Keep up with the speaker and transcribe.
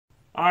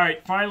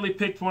Alright, finally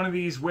picked one of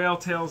these whale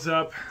tails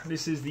up.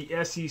 This is the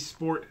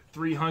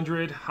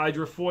SE300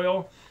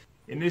 Hydrofoil.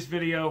 In this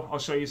video, I'll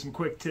show you some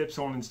quick tips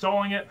on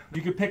installing it.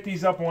 You can pick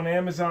these up on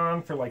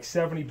Amazon for like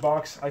 70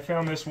 bucks. I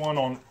found this one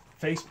on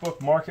Facebook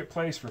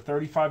Marketplace for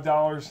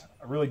 $35.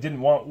 I really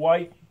didn't want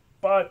white,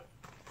 but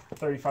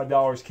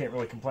 $35 can't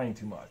really complain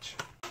too much.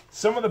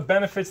 Some of the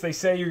benefits they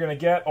say you're going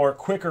to get are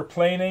quicker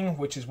planing,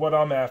 which is what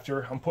I'm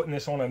after. I'm putting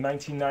this on a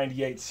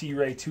 1998 Sea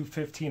Ray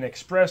 215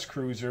 Express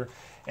cruiser,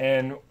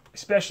 and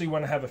especially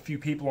when I have a few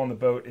people on the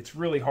boat, it's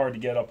really hard to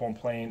get up on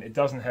plane. It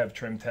doesn't have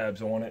trim tabs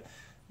on it.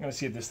 I'm going to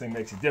see if this thing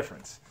makes a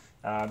difference.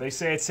 They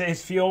say it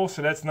saves fuel,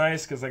 so that's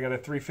nice because I got a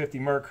 350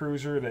 Merc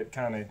cruiser that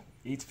kind of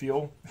eats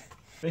fuel.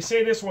 They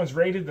say this one's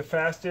rated the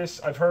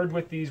fastest. I've heard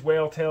with these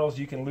whale tails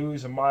you can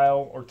lose a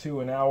mile or two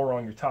an hour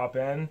on your top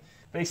end.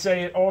 They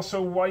say it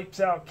also wipes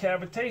out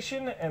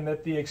cavitation and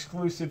that the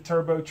exclusive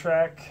turbo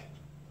track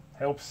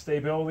helps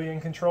stability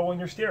and control in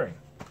your steering.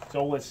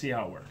 So let's see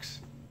how it works.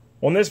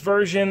 On this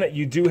version,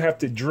 you do have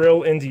to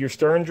drill into your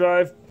stern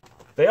drive.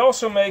 They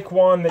also make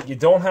one that you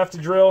don't have to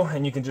drill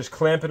and you can just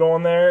clamp it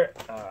on there.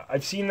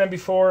 I've seen them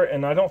before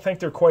and I don't think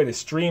they're quite as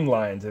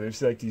streamlined.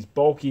 There's like these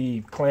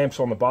bulky clamps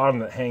on the bottom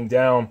that hang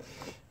down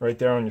right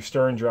there on your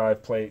stern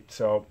drive plate.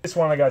 So this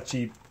one I got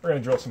cheap. We're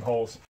going to drill some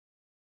holes.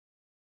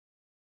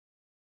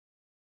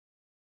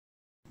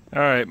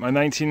 Alright, my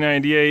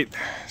 1998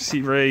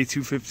 Sea Ray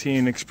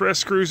 215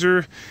 Express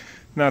cruiser.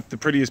 Not the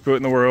prettiest boat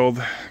in the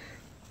world.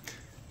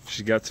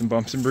 She's got some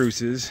bumps and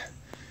bruises.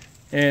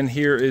 And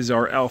here is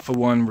our Alpha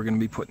 1. We're going to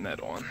be putting that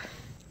on.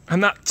 I'm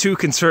not too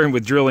concerned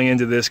with drilling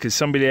into this because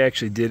somebody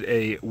actually did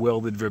a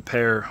welded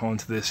repair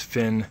onto this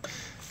fin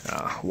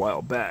a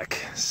while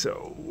back.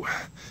 So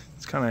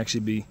it's kind of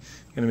actually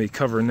going to be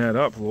covering that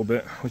up a little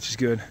bit, which is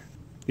good.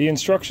 The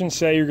instructions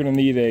say you're going to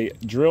need a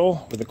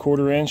drill with a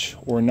 1/4 inch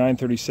or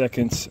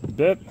 9/32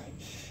 bit,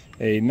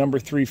 a number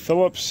 3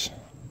 Phillips,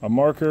 a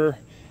marker,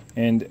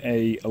 and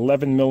a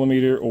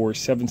 11mm or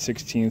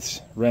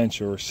 7/16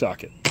 wrench or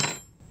socket.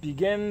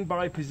 Begin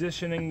by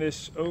positioning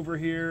this over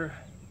here,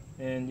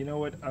 and you know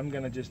what, I'm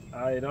going to just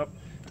eye it up.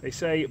 They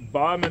say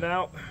bottom it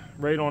out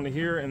right onto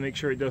here and make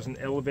sure it doesn't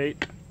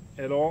elevate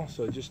at all,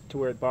 so just to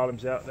where it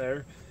bottoms out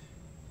there.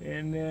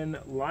 And then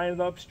line it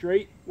up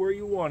straight where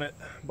you want it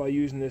by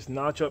using this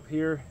notch up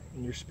here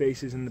and your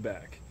spaces in the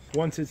back.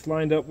 Once it's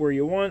lined up where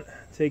you want,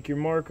 take your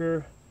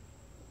marker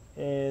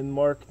and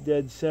mark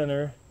dead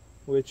center,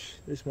 which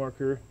this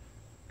marker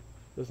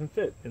doesn't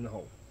fit in the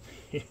hole.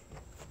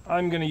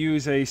 I'm going to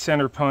use a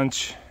center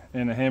punch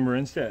and a hammer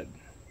instead.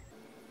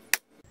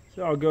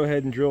 So I'll go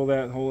ahead and drill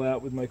that hole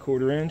out with my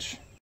 1/4 inch.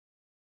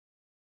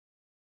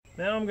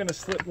 Now I'm going to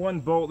slip one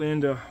bolt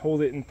in to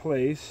hold it in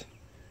place,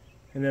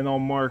 and then I'll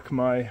mark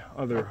my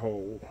other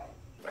hole.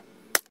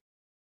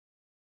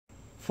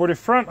 For the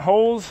front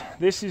holes,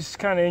 this is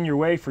kind of in your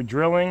way for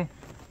drilling,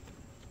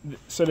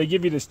 so they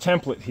give you this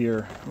template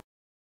here.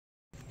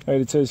 All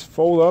right, it says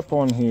fold up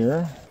on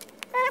here.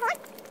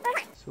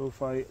 So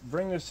if I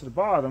bring this to the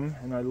bottom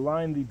and I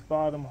line the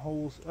bottom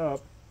holes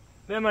up,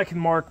 then I can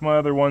mark my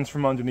other ones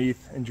from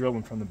underneath and drill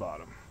them from the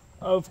bottom.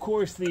 Of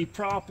course, the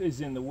prop is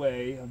in the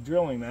way of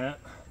drilling that,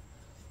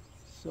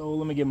 so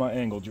let me get my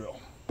angle drill.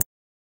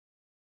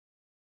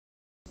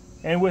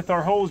 And with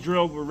our holes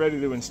drilled, we're ready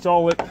to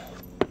install it.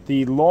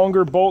 The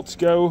longer bolts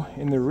go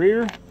in the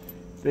rear.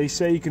 They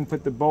say you can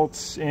put the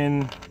bolts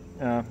in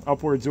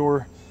upwards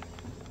or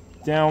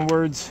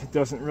downwards. It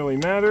doesn't really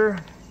matter.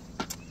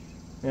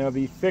 Now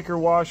the thicker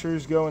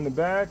washers go in the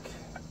back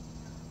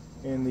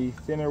and the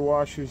thinner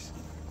washers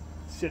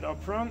sit up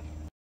front.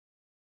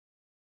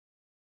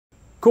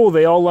 Cool,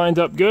 they all lined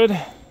up good.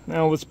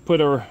 Now let's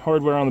put our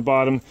hardware on the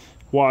bottom,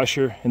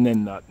 washer, and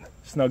then nut.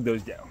 Snug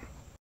those down.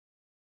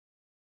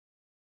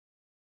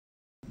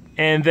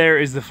 And there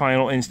is the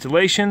final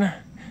installation.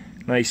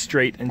 Nice,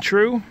 straight, and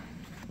true.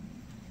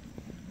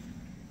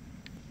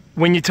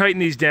 When you tighten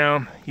these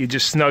down, you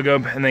just snug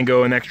them and then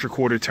go an extra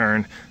 1/4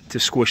 turn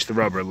to squish the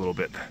rubber a little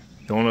bit.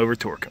 Don't over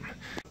torque them.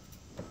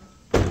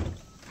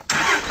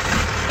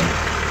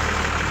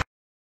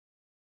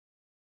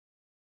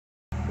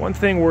 One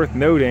thing worth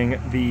noting,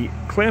 the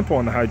clamp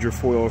on the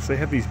hydrofoils, they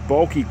have these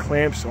bulky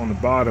clamps on the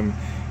bottom,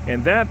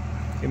 and that,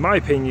 in my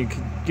opinion,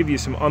 could give you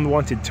some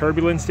unwanted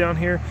turbulence down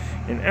here.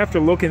 And after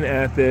looking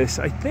at this,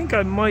 I think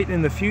I might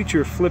in the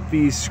future flip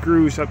these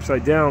screws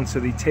upside down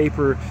so they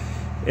taper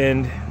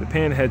and the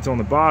pan head's on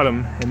the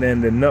bottom, and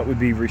then the nut would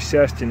be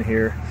recessed in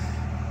here.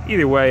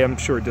 Either way, I'm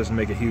sure it doesn't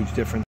make a huge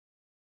difference.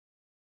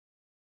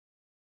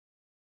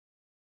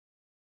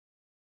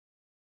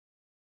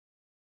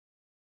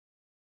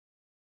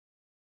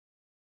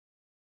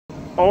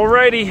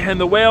 Alrighty, and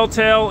the whale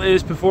tail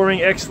is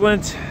performing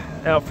excellent.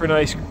 Out for a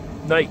nice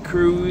night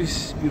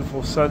cruise,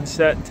 beautiful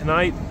sunset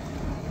tonight.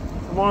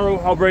 Tomorrow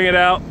I'll bring it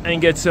out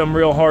and get some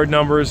real hard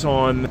numbers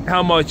on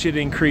how much it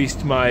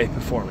increased my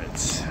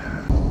performance.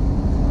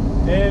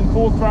 And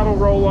full throttle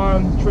roll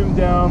on, trim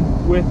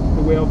down with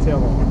the whale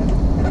tail on.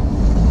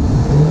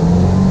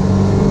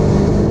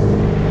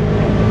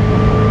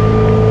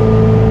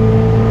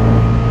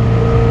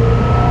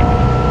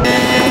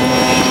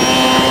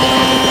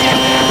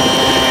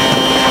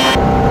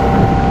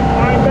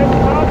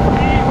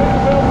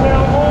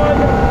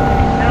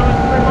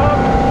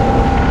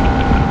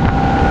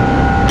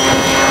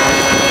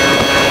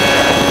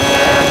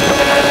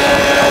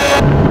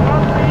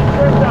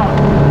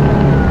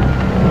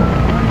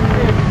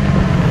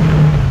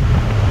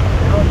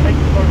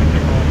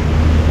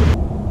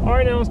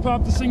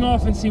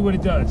 off and see what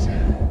it does.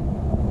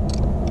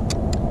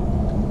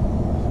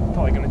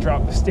 Probably gonna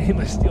drop the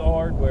stainless steel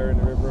hardware in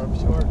the river, I'm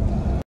sure.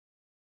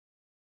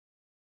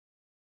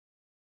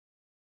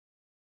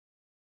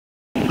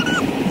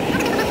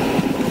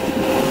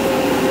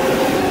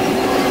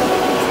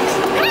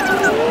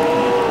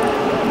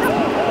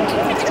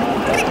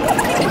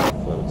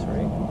 Floats,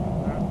 right?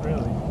 Not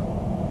really.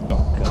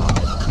 Oh god.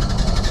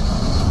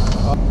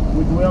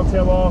 With the whale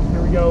tail off,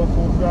 here we go,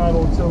 full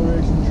throttle,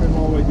 acceleration, trim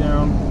all the way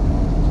down,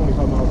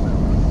 25 miles an hour.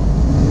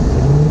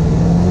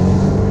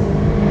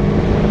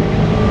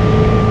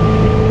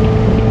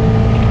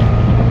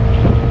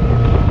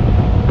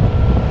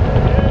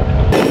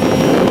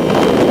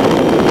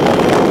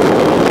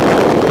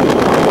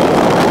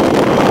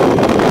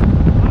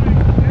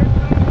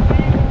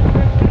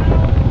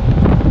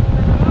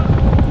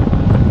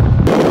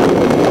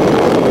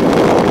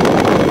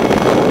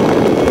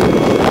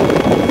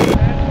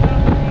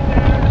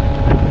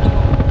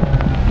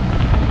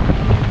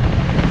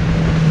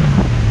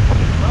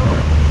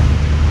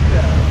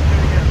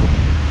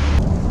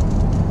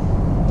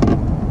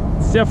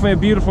 Definitely a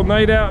beautiful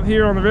night out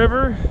here on the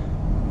river.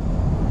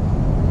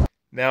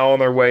 Now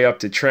on our way up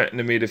to Trenton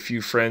to meet a few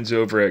friends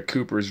over at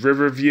Cooper's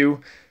Riverview.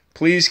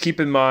 Please keep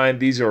in mind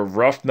these are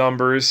rough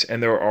numbers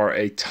and there are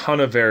a ton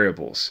of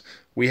variables.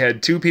 We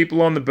had 2 people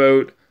on the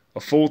boat, a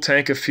full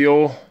tank of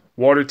fuel,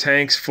 water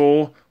tanks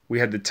full. We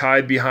had the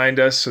tide behind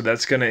us, so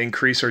that's going to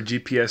increase our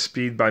GPS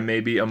speed by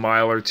maybe a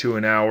mile or 2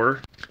 an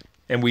hour.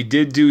 And we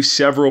did do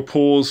several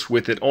pulls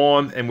with it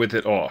on and with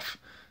it off.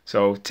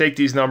 So take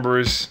these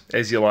numbers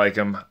as you like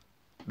them.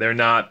 They're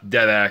not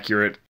dead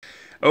accurate.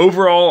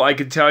 Overall, I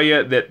can tell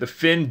you that the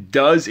fin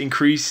does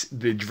increase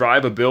the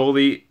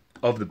drivability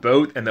of the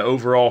boat and the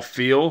overall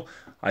feel.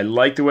 I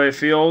like the way it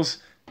feels.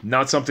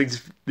 Not something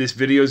this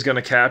video is going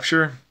to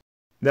capture.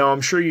 Now, I'm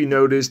sure you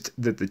noticed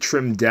that the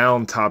trimmed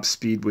down top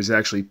speed was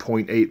actually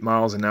 0.8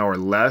 miles an hour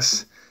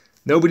less.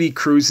 Nobody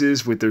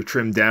cruises with their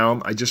trim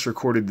down. I just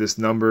recorded this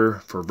number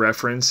for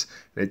reference,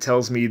 and it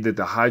tells me that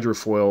the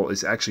hydrofoil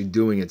is actually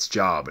doing its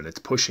job, and it's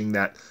pushing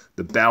the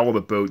bow of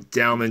the boat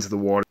down into the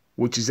water,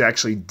 which is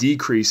actually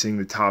decreasing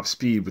the top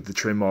speed with the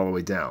trim all the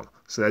way down.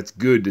 So that's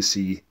good to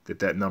see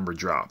that number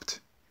dropped.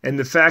 And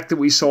the fact that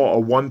we saw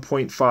a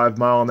 1.5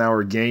 mile an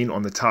hour gain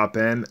on the top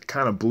end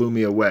kind of blew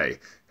me away.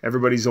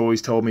 Everybody's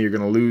always told me you're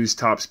going to lose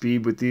top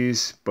speed with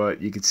these,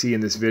 but you can see in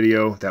this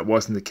video that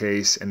wasn't the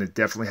case, and it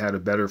definitely had a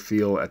better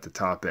feel at the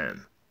top end.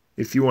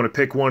 If you want to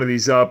pick one of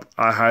these up,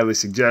 I highly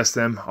suggest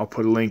them. I'll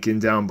put a link in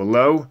down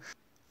below.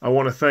 I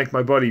want to thank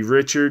my buddy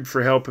Richard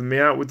for helping me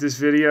out with this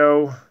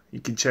video.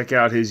 You can check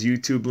out his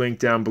YouTube link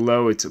down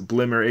below. It's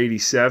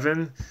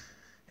Blimmer87.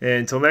 And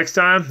until next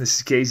time, this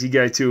is KZ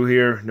Guy 2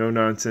 here. No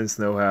nonsense,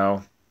 no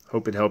how.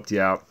 Hope it helped you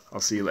out. I'll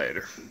see you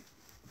later.